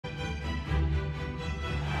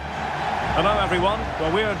Hello everyone.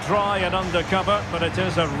 Well, we're dry and undercover, but it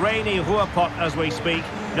is a rainy Ruhrpott as we speak.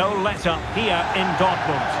 No let-up here in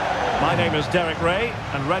Dortmund. My name is Derek Ray,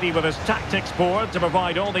 and ready with his tactics board to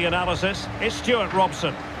provide all the analysis is Stuart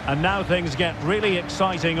Robson. And now things get really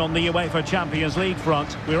exciting on the UEFA Champions League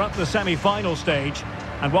front. We're at the semi-final stage,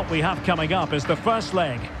 and what we have coming up is the first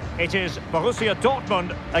leg. It is Borussia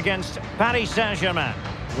Dortmund against Paris Saint Germain.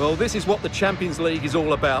 Well, this is what the Champions League is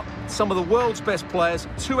all about. Some of the world's best players,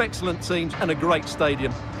 two excellent teams and a great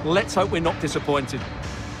stadium. Let's hope we're not disappointed.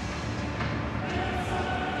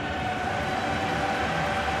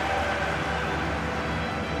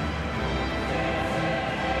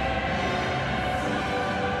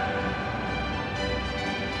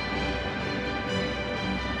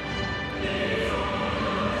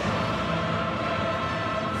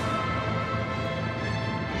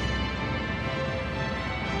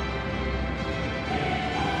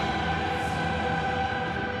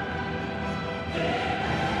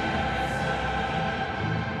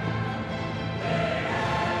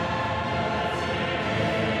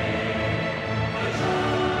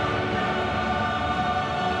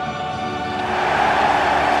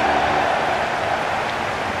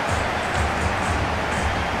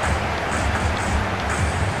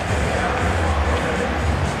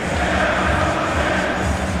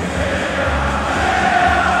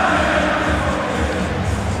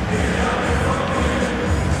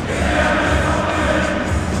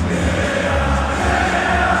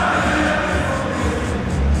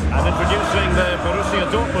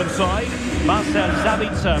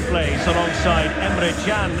 Plays alongside Emre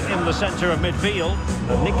Can in the centre of midfield,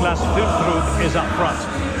 and Niklas Füllkrug is up front.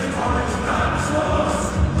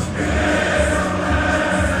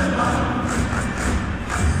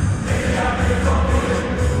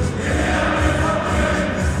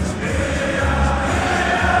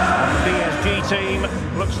 The PSG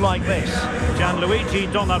team looks like this.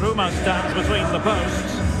 Gianluigi Donnarumma stands between the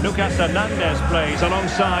posts. Lucas Hernandez plays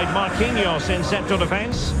alongside Marquinhos in central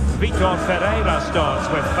defence. Vitor Ferreira starts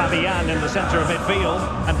with Fabian in the centre of midfield,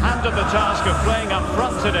 and handed the task of playing up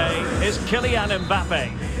front today is Kylian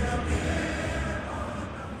Mbappe.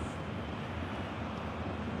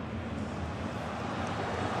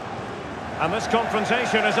 And this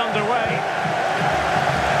confrontation is underway.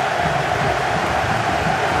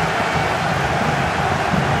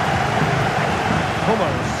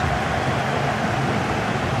 Hummels.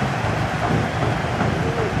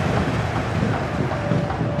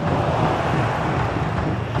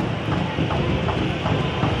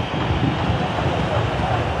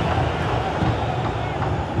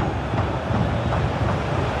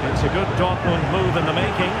 It's a good Dortmund move in the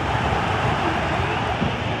making.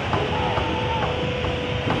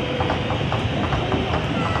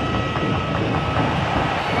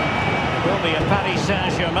 Will be a Paris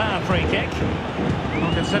Saint Germain free kick.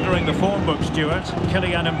 Well, considering the form book, Stuart,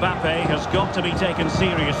 Kylian Mbappe has got to be taken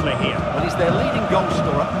seriously here. Well, he's their leading goal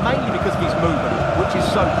scorer, mainly because of his movement, which is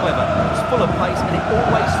so clever. He's full of pace and it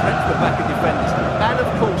always threatens the back of defenders. And of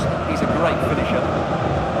course, he's a great finisher.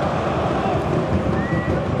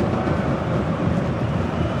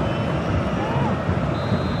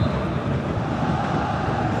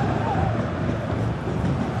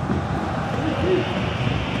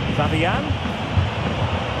 Fabian.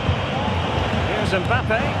 Here's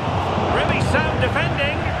Mbappe. Really sound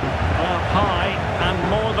defending. Well, high and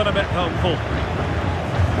more than a bit hopeful.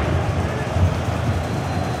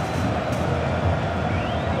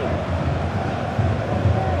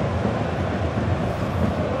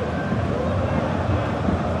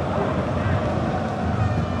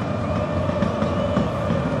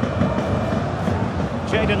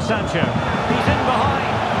 Jadon Sancho. He's in behind.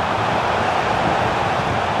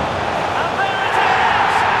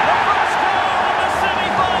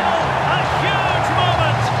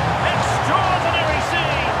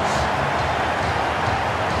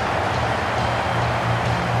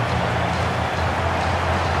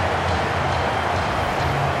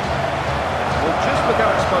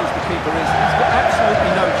 He's got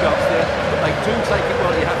absolutely no chance there, but they do take it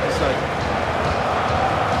well, you have to say.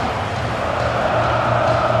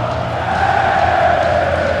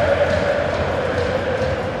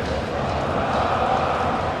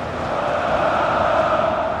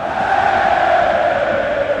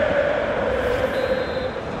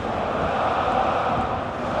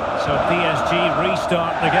 So PSG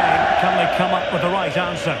restart the game. Can they come up with the right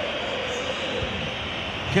answer?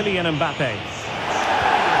 Kylian Mbappe.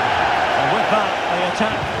 With that, the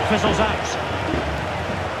attack fizzles out.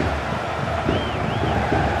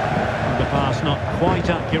 And the pass not quite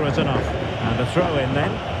accurate enough. And a throw in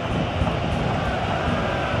then.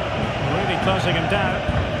 Really closing him down.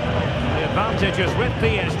 The advantage is with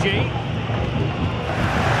PSG.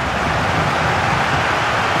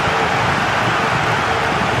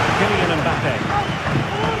 Kylian Mbappe.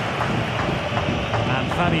 And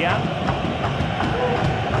Fabian.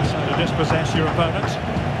 So to dispossess your opponent.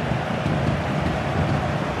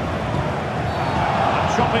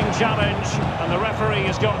 A chopping challenge, and the referee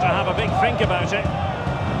has got to have a big think about it.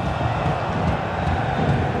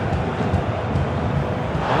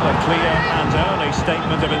 A clear and early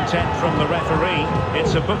statement of intent from the referee.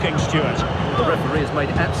 It's a booking, Stuart. The referee has made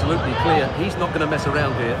it absolutely clear he's not going to mess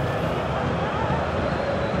around here.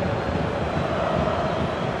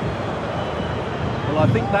 Well, I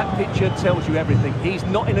think that picture tells you everything. He's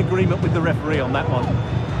not in agreement with the referee on that one.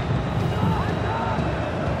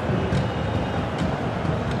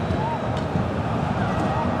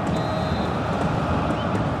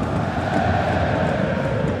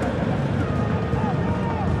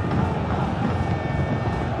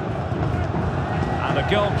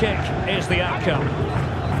 The goal kick is the outcome.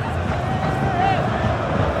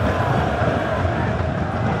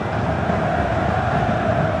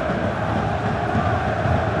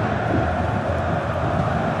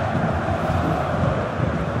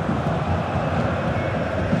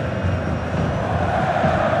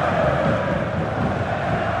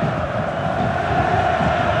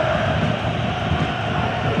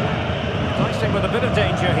 Dicing with a bit of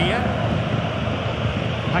danger here.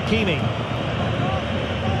 Hakimi.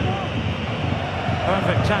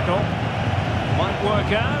 Perfect tackle. Might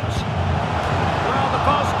work out. Well, the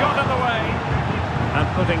post got in the way. And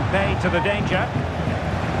putting pay to the danger.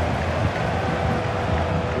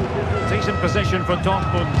 Decent position for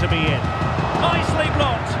Dortmund to be in. Nicely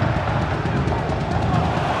blocked.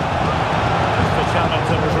 Just the challenge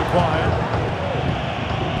that was required.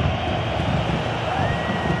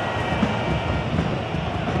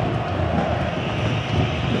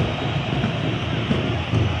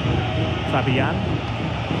 Fabian.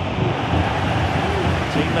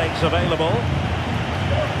 Teammates available.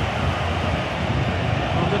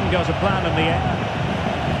 Well, didn't go to plan in the end.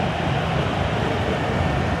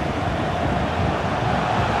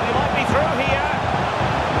 They might be through here.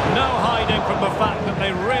 No hiding from the fact that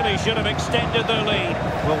they really should have extended their lead.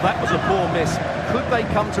 Well, that was a poor miss. Could they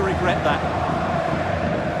come to regret that?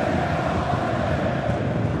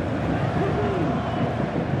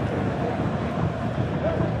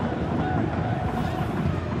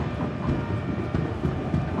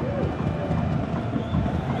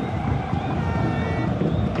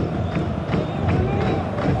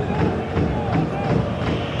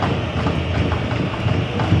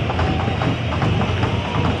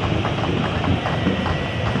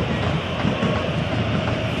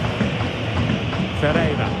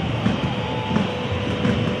 Ferreira.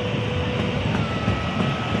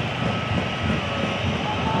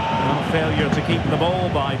 No failure to keep the ball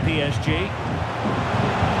by PSG.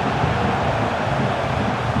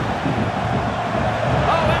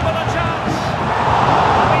 Oh, in with a chance!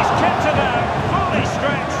 And he's kept it out, fully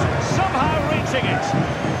stretched, somehow reaching it.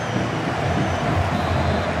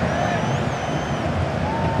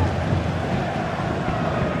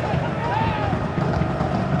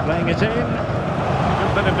 Playing it in.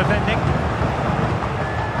 Bit of defending.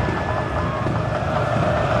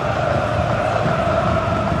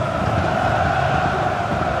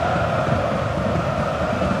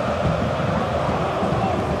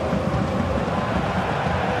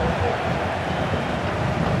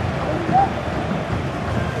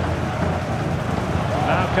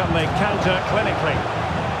 Now can they counter clinically?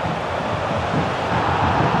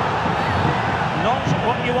 Not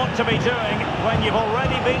what you want to be doing when you've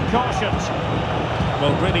already been cautioned.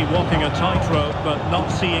 Well, really walking a tightrope, but not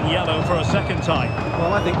seeing yellow for a second time.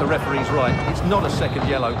 Well, I think the referee's right. It's not a second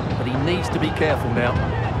yellow, but he needs to be careful now.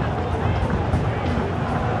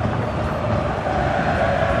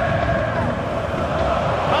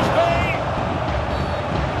 Must be!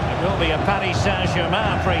 It will be a Paris Saint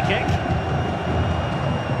Germain free kick.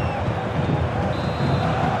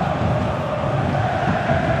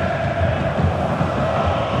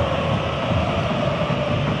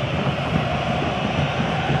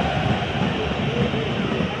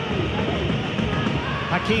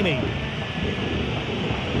 Hakimi.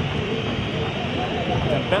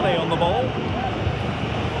 Dembele on the ball.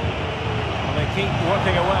 And they keep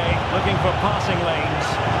working away, looking for passing lanes.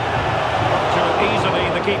 Not too easily,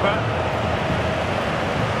 the keeper.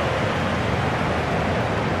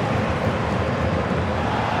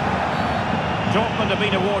 Dortmund have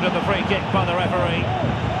been awarded the free kick by the referee.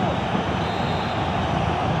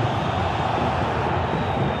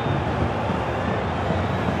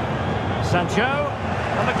 Sancho.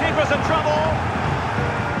 And the keeper's in trouble.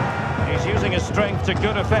 He's strength to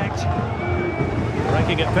good effect.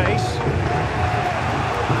 Breaking at pace.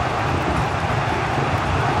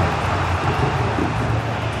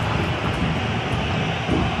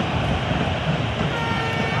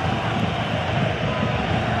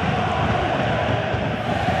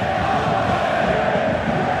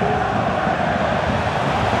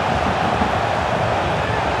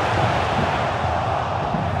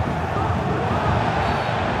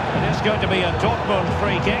 It's going to be a Dortmund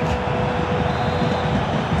free kick.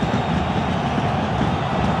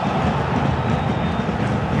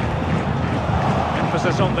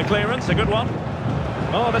 Emphasis on the clearance, a good one.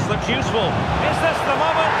 Oh, this looks useful. Is this the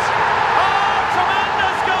moment? Oh,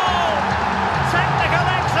 tremendous goal! Technical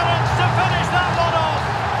excellence to finish that one off.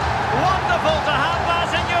 Wonderful to have that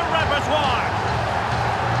in your repertoire.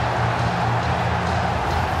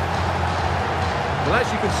 Well, as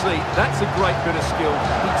you can see, that's a great bit of skill.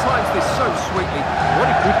 He times this so sweetly. What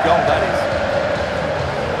a good goal that is.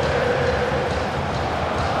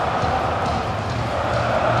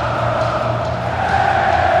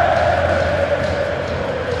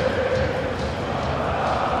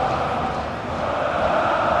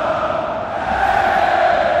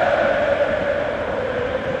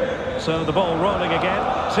 So the ball rolling again.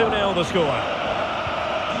 2-0 the score.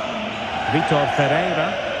 Vitor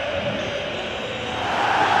Ferreira.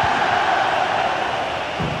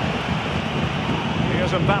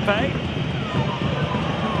 Mbappe.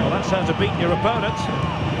 Well, that's how to beat your opponent.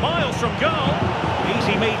 Miles from goal.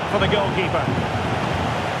 Easy meat for the goalkeeper.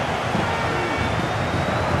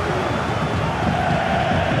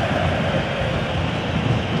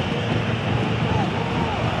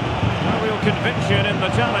 No real conviction in the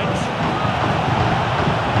challenge.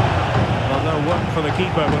 Well, no work for the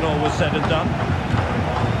keeper when all was said and done.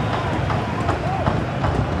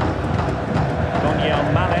 Daniel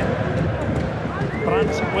Malen.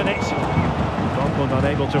 Brandt with it. Dortmund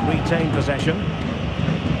unable to retain possession.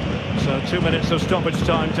 So 2 minutes of stoppage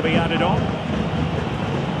time to be added on.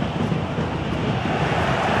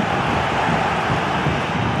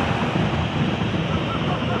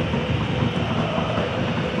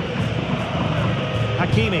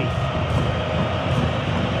 Hakimi.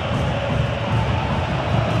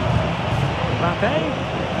 Mbappe.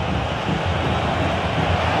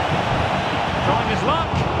 Trying his luck.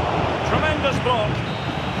 Tremendous block.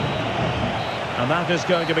 And that is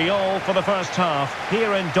going to be all for the first half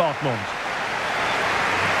here in Dortmund.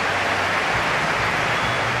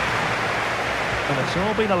 And it's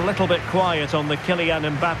all been a little bit quiet on the Kylian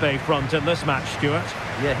Mbappe front in this match, Stuart.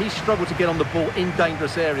 Yeah, he's struggled to get on the ball in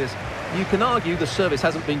dangerous areas. You can argue the service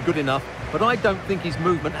hasn't been good enough, but I don't think his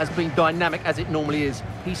movement has been dynamic as it normally is.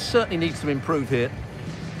 He certainly needs to improve here.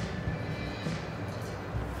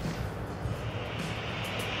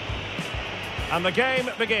 And the game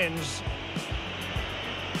begins.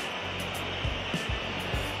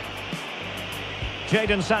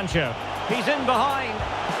 Jadon Sancho. He's in behind.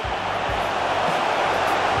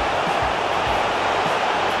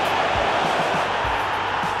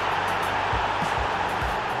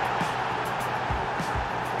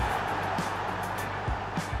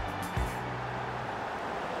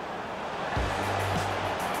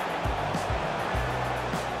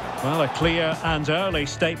 Well, a clear and early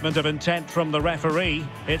statement of intent from the referee.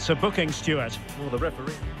 It's a booking, Stuart. Well, the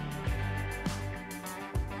referee.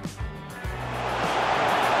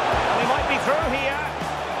 They might be through here.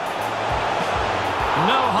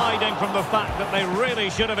 No hiding from the fact that they really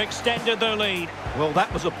should have extended their lead. Well,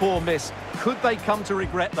 that was a poor miss. Could they come to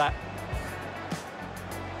regret that?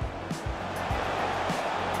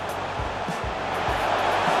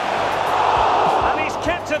 And he's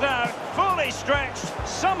kept it out, fully stretched,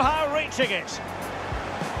 somehow reaching it.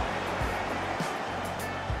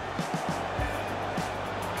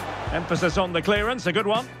 Emphasis on the clearance, a good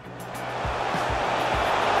one.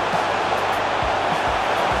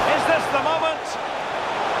 Is this the moment?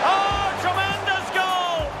 Oh, tremendous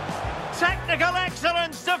goal! Technical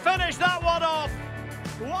excellence to finish that one off.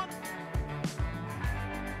 One.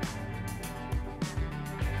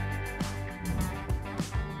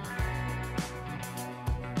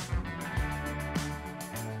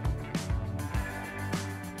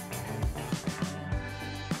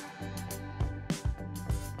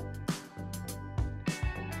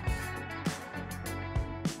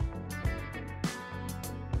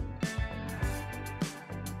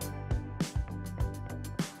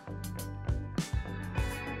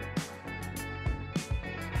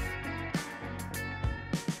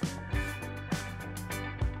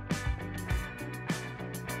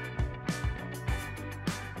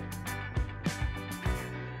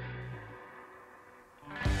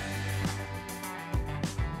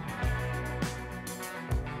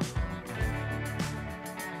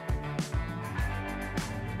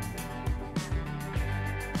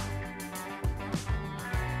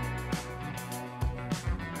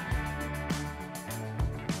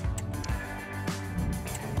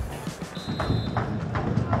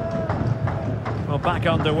 back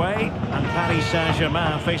underway, and Paris Saint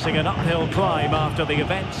Germain facing an uphill climb after the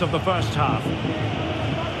events of the first half.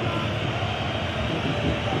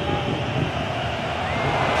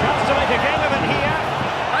 Chance to make a game of it here.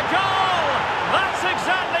 A goal! That's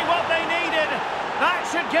exactly what they needed. That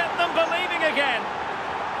should get them believing again.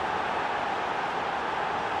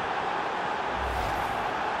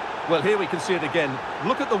 Well, here we can see it again.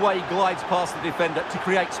 Look at the way he glides past the defender to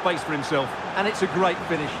create space for himself. And it's a great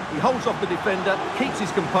finish. He holds off the defender, keeps his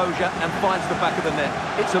composure and finds the back of the net.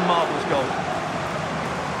 It's a marvellous goal.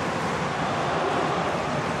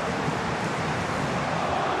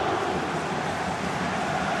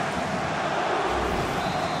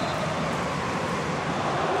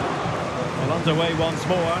 Well, underway once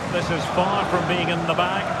more. This is far from being in the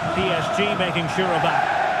bag. PSG making sure of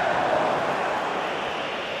that.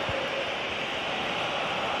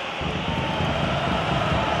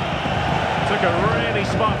 Took a really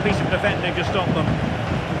smart piece of defending to stop them.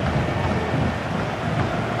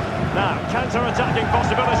 Now, counter-attacking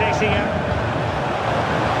possibilities here.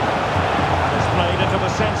 It's played into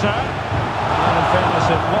the centre. And in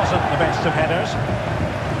fairness, it wasn't the best of headers.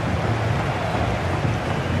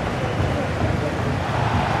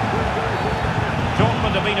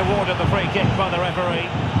 Dortmund have been awarded the free kick by the referee.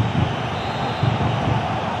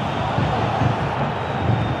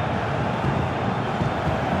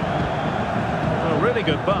 Really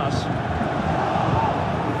good pass.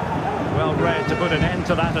 Well read to put an end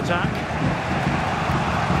to that attack.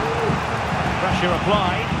 Pressure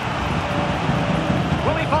applied.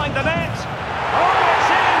 Will he find the net? Oh,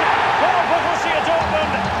 it's in! For Borussia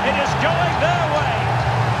Dortmund, it is going their way.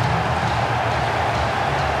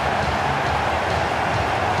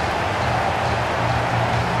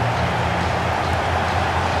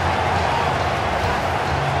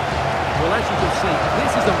 Well, as you can see,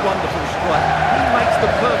 this is a wonderful strike. He makes the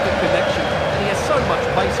perfect connection. He has so much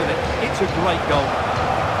pace on it. It's a great goal.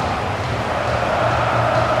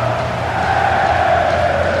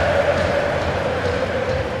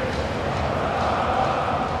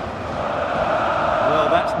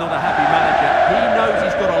 Well, that's not a happy manager. He knows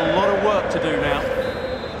he's got a lot of work to do now.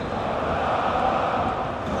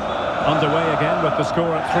 Underway again with the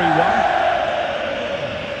score at 3-1.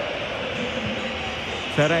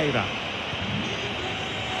 Ferreira.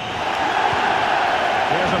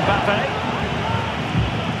 Here's Mbappe.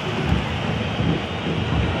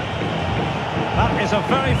 That is a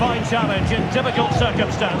very fine challenge in difficult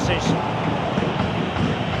circumstances.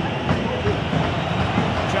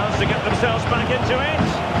 Chance to get themselves back into it.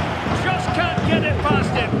 Just can't get it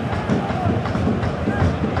past him.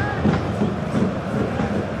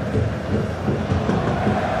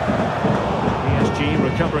 PSG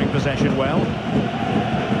recovering possession well.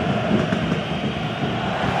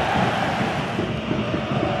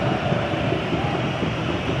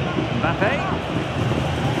 Mbappe.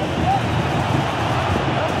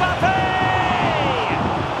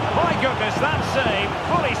 My goodness, that save.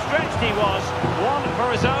 Fully stretched he was. One for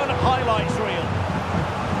his own highlights reel.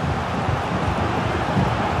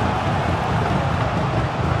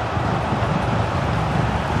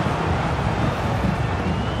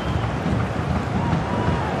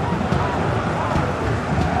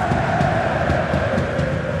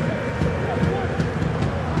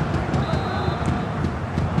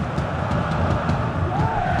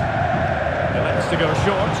 To go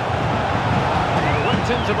short. Went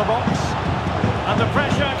into the box. Under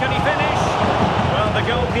pressure, can he finish? Well, the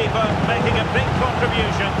goalkeeper making a big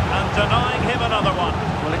contribution and denying him another one.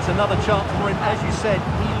 Well, it's another chance for him. As you said,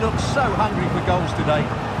 he looks so hungry for goals today.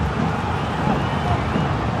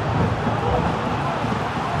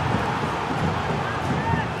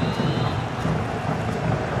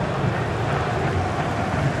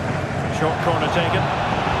 Short corner taken.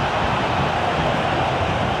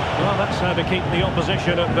 Well, that's how to keep the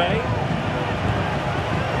opposition at bay.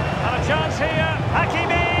 And a chance here,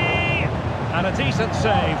 Hakimi! And a decent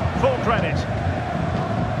save, full credit.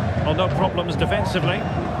 Well, no problems defensively.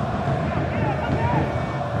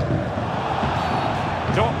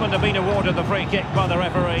 Dortmund have been awarded the free kick by the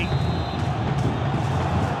referee.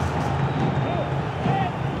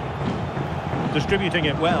 Distributing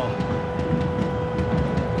it well.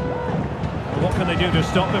 What can they do to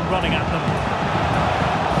stop him running at them?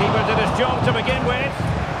 Keeper did his job to begin with.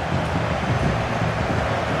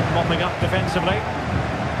 Mopping up defensively.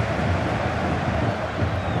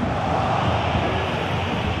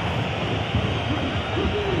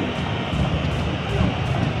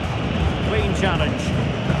 Clean challenge.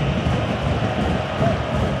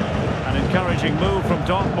 An encouraging move from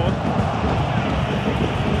Dortmund.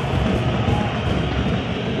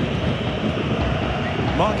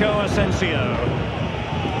 Marco Asensio.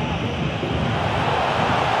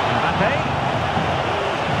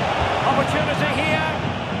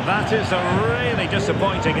 That is a really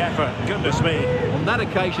disappointing effort. Goodness me. On that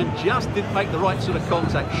occasion, just didn't make the right sort of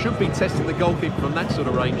contact. Should be testing the goalkeeper from that sort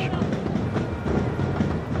of range.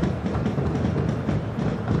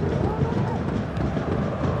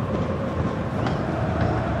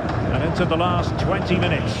 And into the last 20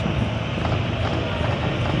 minutes.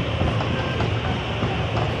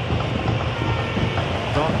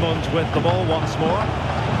 Dortmund with the ball once more.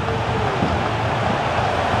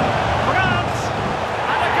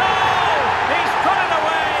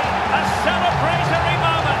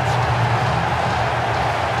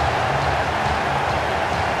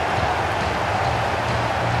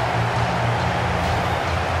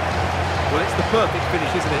 Well, it's the perfect finish,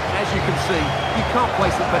 isn't it? As you can see, you can't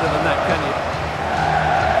place it better than that, can you?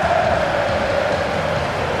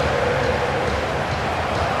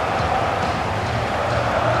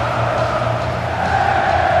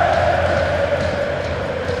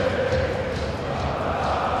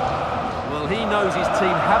 Well, he knows his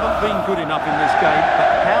team haven't been good enough in this game,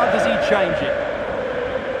 but how does he change it?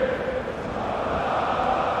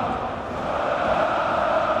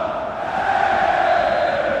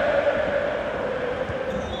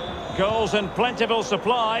 Goals in plentiful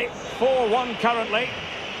supply, 4-1 currently.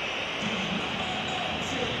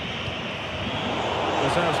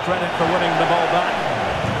 Deserves credit for winning the ball back.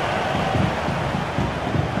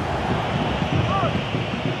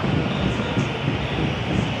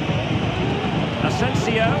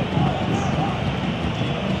 Asensio.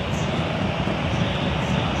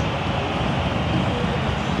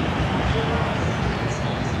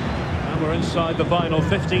 And we're inside the final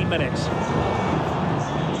 15 minutes.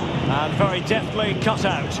 And very deftly cut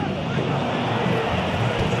out.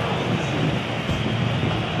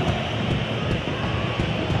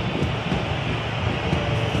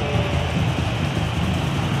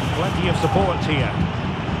 Plenty of support here.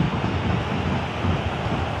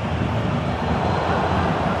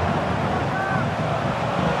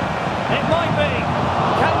 It might be.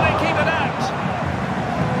 Can they keep it out?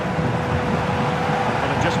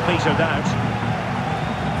 Well, it just petered out.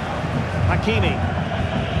 Hakimi.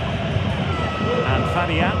 And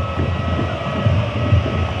Fabian.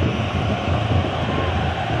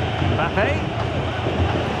 Mbappe.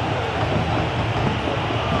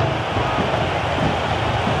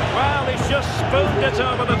 Well, he's just spooned it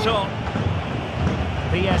over the top.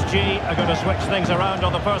 PSG are going to switch things around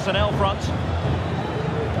on the personnel front.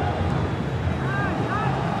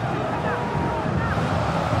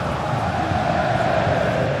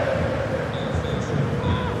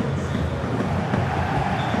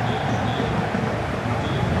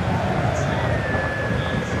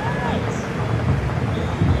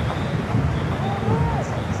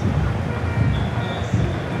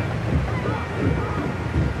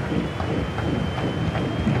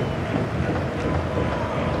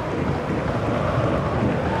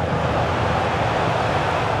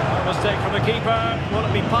 Mistake from the keeper. Will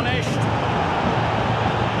it be punished?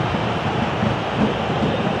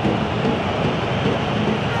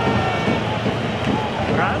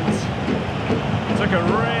 Grant took a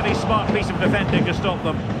really smart piece of defending to stop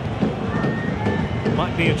them.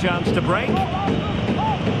 Might be a chance to break.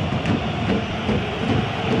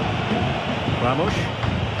 Ramos.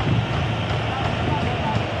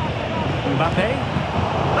 Mbappe.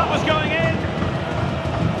 That was going in.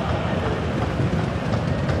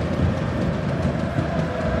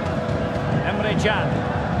 Can.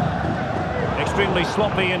 Extremely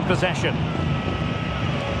sloppy in possession.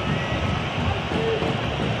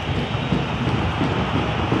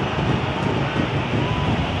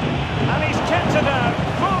 And he's kept it out,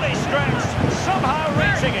 fully stretched, somehow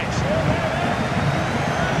reaching it.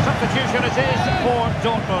 Substitution it is for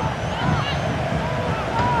Dortmund.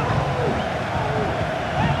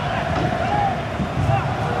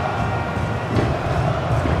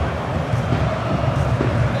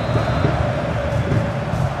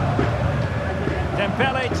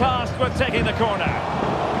 Tasked with taking the corner.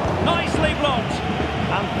 Nicely blocked.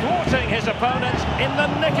 And thwarting his opponent in the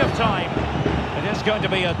nick of time. It is going to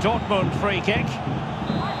be a Dortmund free kick.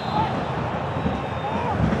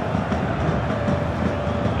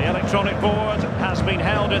 The electronic board has been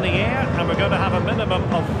held in the air, and we're going to have a minimum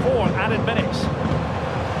of 4 added minutes.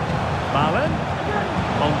 Malen.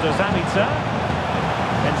 On to Zamitza.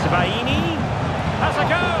 And Svaini. Has a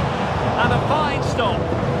go. And a fine stop.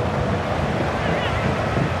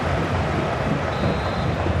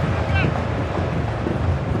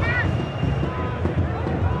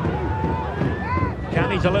 Can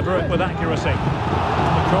he deliver it with accuracy?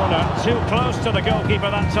 The corner too close to the goalkeeper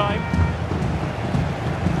that time.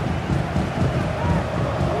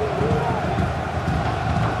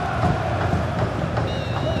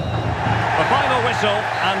 whistle,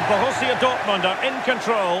 and Borussia Dortmund are in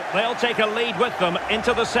control. They'll take a lead with them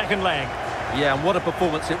into the second leg. Yeah, and what a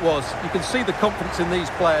performance it was. You can see the confidence in these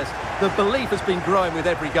players. The belief has been growing with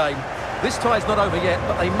every game. This tie's not over yet,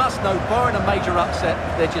 but they must know, barring a major upset,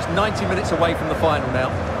 they're just 90 minutes away from the final now.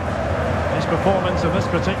 His performance in this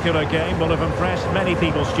particular game will have impressed many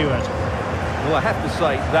people, Stuart. Well, I have to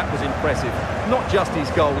say, that was impressive. Not just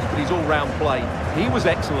his goals, but his all-round play. He was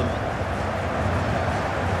excellent.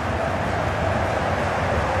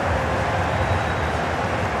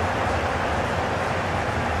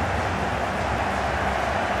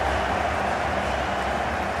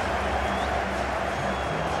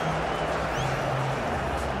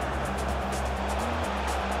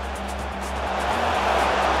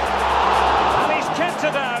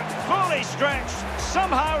 Fully stretched,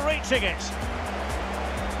 somehow reaching it.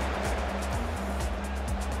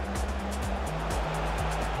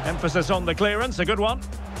 Emphasis on the clearance, a good one. Is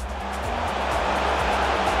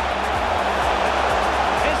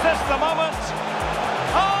this the moment?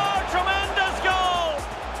 Oh, tremendous goal!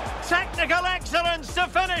 Technical excellence to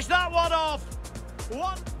finish that one off.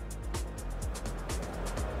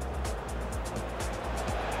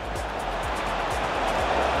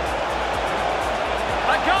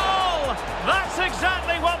 That's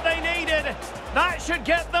exactly what they needed. That should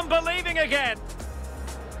get them believing again.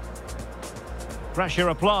 Pressure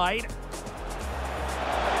applied.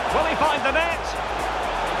 Will he find the net?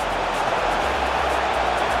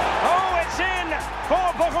 Oh, it's in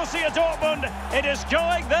for Borussia Dortmund. It is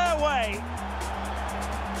going their way.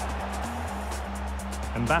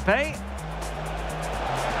 Mbappe.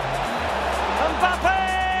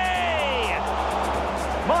 Mbappe!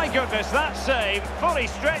 My goodness, that save, fully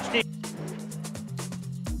stretched.